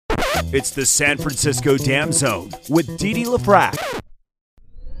It's the San Francisco Dam Zone with Didi LaFrac.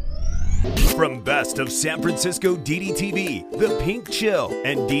 From Best of San Francisco DDTV, The Pink Chill,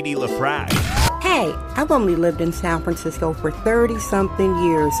 and Didi LaFrac. Hey, I've only lived in San Francisco for 30-something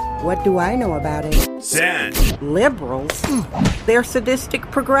years. What do I know about it? San Liberals? They're sadistic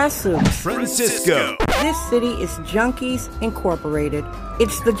progressives. Francisco. This city is Junkies Incorporated.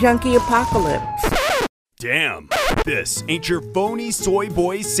 It's the junkie apocalypse. Damn, this ain't your phony soy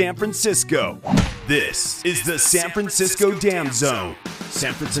boy San Francisco. This is the San Francisco Dam Zone.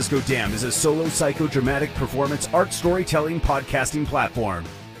 San Francisco Dam is a solo psychodramatic performance art storytelling podcasting platform.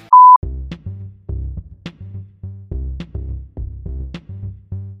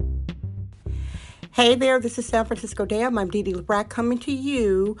 Hey there, this is San Francisco Dam. I'm Didi LaFrac coming to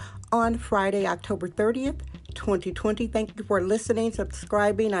you on Friday, October 30th, 2020. Thank you for listening,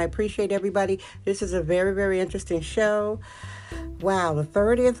 subscribing. I appreciate everybody. This is a very, very interesting show. Wow, the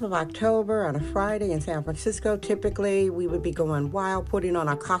 30th of October on a Friday in San Francisco. Typically, we would be going wild, putting on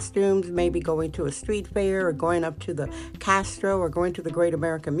our costumes, maybe going to a street fair or going up to the Castro or going to the Great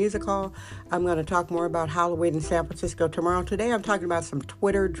American Music Hall. I'm going to talk more about Halloween in San Francisco tomorrow. Today, I'm talking about some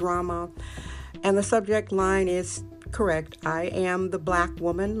Twitter drama. And the subject line is correct. I am the black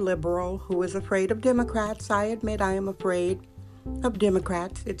woman liberal who is afraid of Democrats. I admit I am afraid of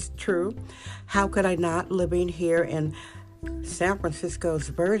Democrats. It's true. How could I not, living here in San Francisco's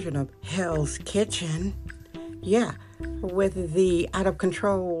version of Hell's Kitchen? Yeah, with the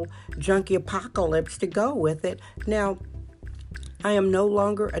out-of-control junkie apocalypse to go with it. Now, I am no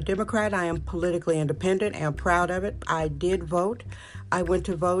longer a Democrat. I am politically independent and proud of it. I did vote. I went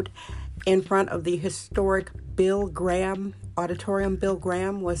to vote in front of the historic Bill Graham Auditorium. Bill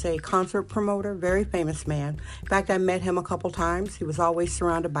Graham was a concert promoter, very famous man. In fact, I met him a couple times. He was always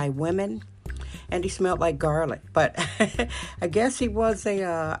surrounded by women, and he smelled like garlic. But I guess he was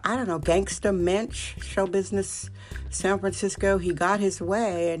a, gangsta mensch, show business, San Francisco. He got his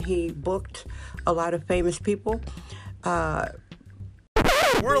way, and he booked a lot of famous people.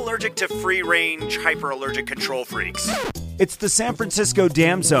 We're allergic to free-range, hyper-allergic control freaks. It's the San Francisco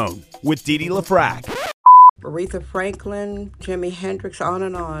Dam Zone with Didi LaFrac. Aretha Franklin, Jimi Hendrix, on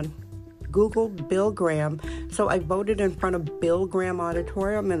and on. Googled Bill Graham. So I voted in front of Bill Graham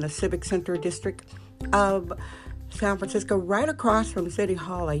Auditorium in the Civic Center District of San Francisco, right across from City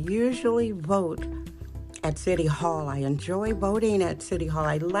Hall. I usually vote at City Hall. I enjoy voting at City Hall.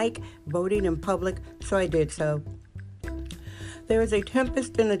 I like voting in public, so I did so. There is a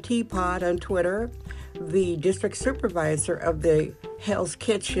tempest in the teapot on Twitter. The district supervisor of the Hell's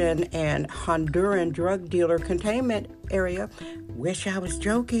Kitchen and Honduran drug dealer containment area. Wish I was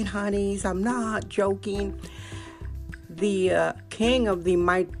joking, honeys. I'm not joking. The king of the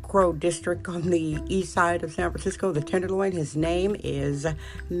micro district on the east side of San Francisco, the Tenderloin, his name is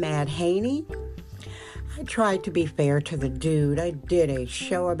Matt Haney. I tried to be fair to the dude. I did a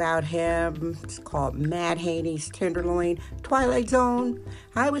show about him. It's called Matt Haney's Tenderloin, Twilight Zone.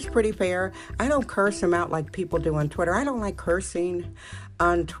 I was pretty fair. I don't curse him out like people do on Twitter. I don't like cursing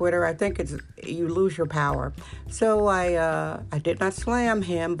on Twitter. I think you lose your power. So I did not slam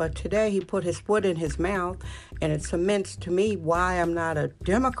him, but today he put his foot in his mouth, and it cements to me why I'm not a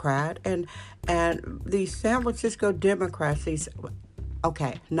Democrat. And the San Francisco Democrats,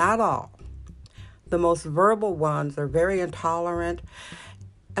 not all. The most verbal ones are very intolerant.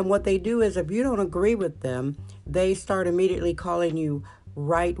 And what they do is if you don't agree with them, they start immediately calling you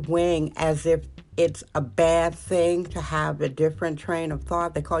right-wing as if it's a bad thing to have a different train of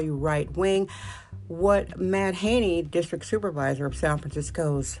thought. They call you right-wing. What Matt Haney, district supervisor of San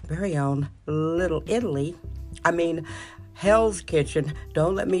Francisco's very own Little Italy, Hell's Kitchen,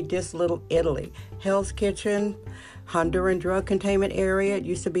 don't let me diss Little Italy. Hell's Kitchen, Honduran drug containment area. It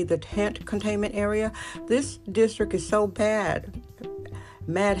used to be the tent containment area. This district is so bad.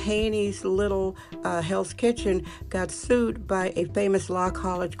 Matt Haney's little Hell's Kitchen got sued by a famous law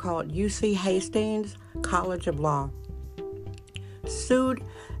college called UC Hastings College of Law. Sued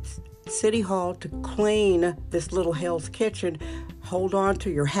City Hall to clean this little Hell's Kitchen. Hold on to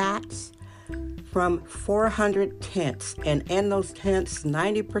your hats. From 400 tents, and in those tents,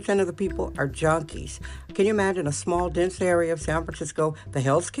 90% of the people are junkies. Can you imagine a small, dense area of San Francisco, the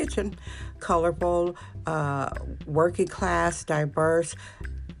Hell's Kitchen, colorful, working class, diverse.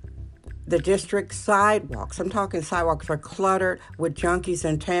 The district sidewalks, I'm talking sidewalks, are cluttered with junkies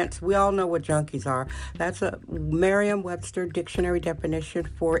and tents. We all know what junkies are. That's a Merriam-Webster dictionary definition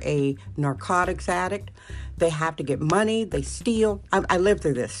for a narcotics addict. They have to get money, they steal. I lived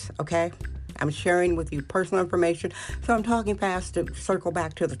through this, okay? I'm sharing with you personal information, so I'm talking fast to circle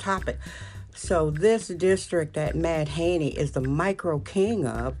back to the topic. So this district that Matt Haney is the micro king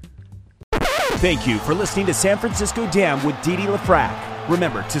of Thank you for listening to San Francisco Dam with Dee Dee LaFrac.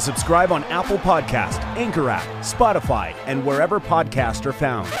 Remember to subscribe on Apple Podcast, Anchor app, Spotify, and wherever podcasts are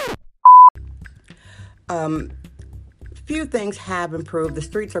found. Few things have improved. The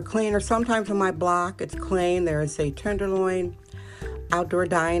streets are cleaner. Sometimes on my block, it's clean. There is a Tenderloin outdoor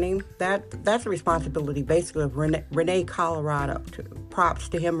dining. That's a responsibility, basically, of Rene Colorado. Props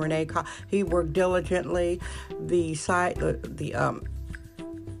to him, Rene. He worked diligently. The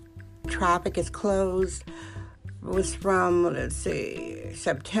traffic is closed. It was from,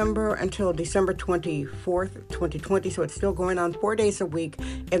 September until December 24th, 2020, so it's still going on 4 days a week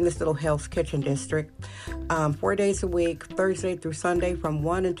in this little Hell's Kitchen district. 4 days a week, Thursday through Sunday from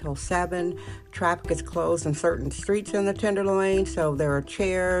 1 until 7. Traffic is closed in certain streets in the Tenderloin, so there are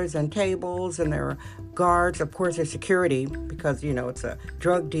chairs and tables, and there are guards. Of course, there's security because, it's a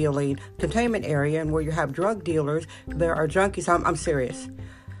drug dealing containment area, and where you have drug dealers, there are junkies. I'm serious.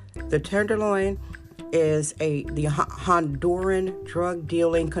 The Tenderloin is the Honduran drug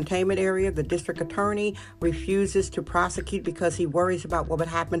dealing containment area. The district attorney refuses to prosecute because he worries about what would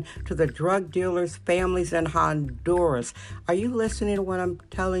happen to the drug dealers' families in Honduras. Are you listening to what I'm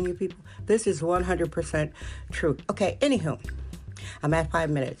telling you, people? This is 100% true. Okay, anywho, I'm at 5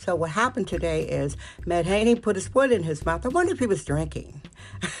 minutes. So what happened today is Matt Haney put his foot in his mouth. I wonder if he was drinking.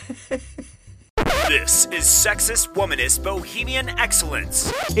 This is Sexist Womanist Bohemian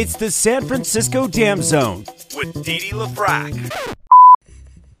Excellence. It's the San Francisco Dam Zone with Dee Dee LaFrac.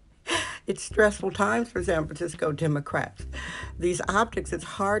 It's stressful times for San Francisco Democrats. These optics, it's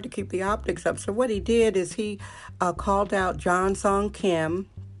hard to keep the optics up. So what he did is he called out John Song Kim.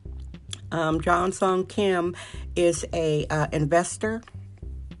 John Song Kim is a investor.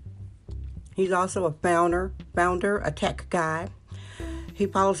 He's also a founder, a tech guy. He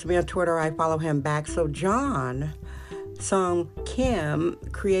follows me on Twitter. I follow him back. So John Song Kim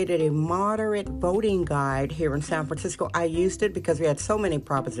created a moderate voting guide here in San Francisco. I used it because we had so many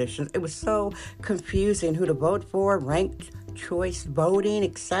propositions. It was so confusing who to vote for, ranked choice voting,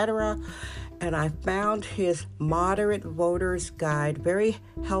 etc. And I found his moderate voters guide very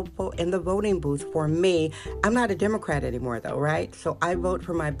helpful in the voting booth for me. I'm not a Democrat anymore, though, right? So I vote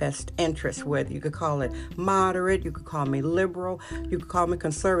for my best interest, whether you could call it moderate, you could call me liberal, you could call me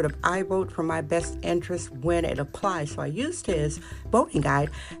conservative. I vote for my best interest when it applies. So I used his voting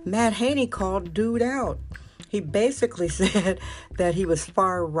guide. Matt Haney called dude out. He basically said that he was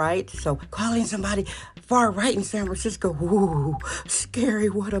far right. So calling somebody far right in San Francisco, ooh, scary,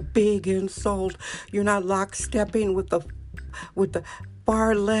 what a big insult. You're not lockstepping with the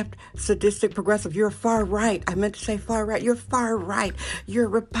far left, sadistic, progressive. You're far right. I meant to say far right. You're far right. You're a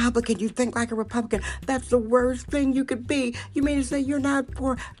Republican. You think like a Republican. That's the worst thing you could be. You mean to say you're not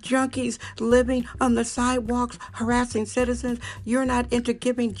for junkies living on the sidewalks, harassing citizens? You're not into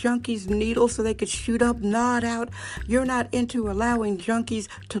giving junkies needles so they could shoot up, nod out? You're not into allowing junkies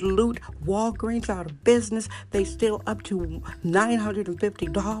to loot Walgreens out of business? They steal up to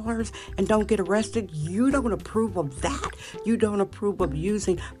 $950 and don't get arrested? You don't approve of that? You don't approve of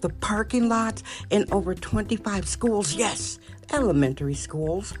using the parking lots in over 25 schools? Yes, elementary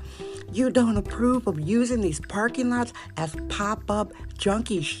schools. You don't approve of using these parking lots as pop-up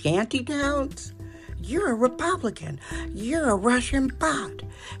junkie shantytowns? You're a Republican. You're a Russian bot.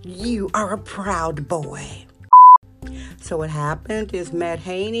 You are a Proud Boy. So what happened is Matt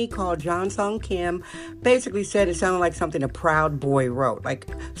Haney called John Song Kim, basically said it sounded like something a Proud Boy wrote, like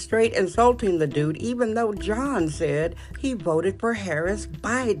straight insulting the dude, even though John said he voted for Harris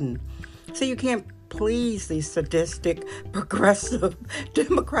Biden. So you can't please these sadistic, progressive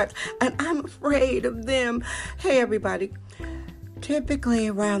Democrats, and I'm afraid of them. Hey, everybody. Typically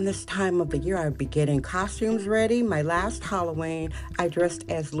around this time of the year, I'd be getting costumes ready. My last Halloween, I dressed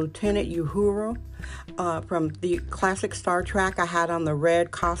as Lieutenant Uhura from the classic Star Trek. I had on the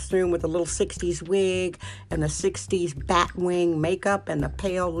red costume with a little 60s wig and the 60s Batwing makeup and the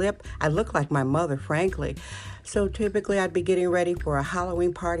pale lip. I look like my mother, frankly. So typically I'd be getting ready for a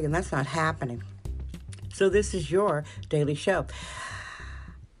Halloween party, and that's not happening. So this is your daily show.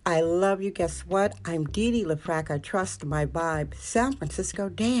 I love you. Guess what? I'm Dee Dee LaFrac. I trust my vibe. San Francisco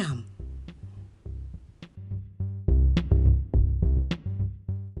Dam.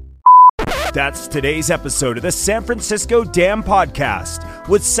 That's today's episode of the San Francisco Dam Podcast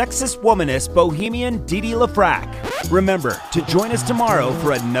with sexist womanist Bohemian Dee Dee LaFrac. Remember to join us tomorrow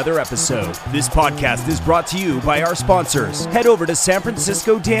for another episode. This podcast is brought to you by our sponsors. Head over to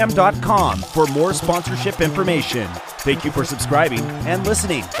sanfranciscodam.com for more sponsorship information. Thank you for subscribing and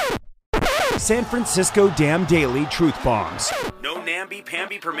listening. San Francisco Dam Daily Truth Bombs. No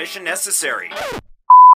namby-pamby permission necessary.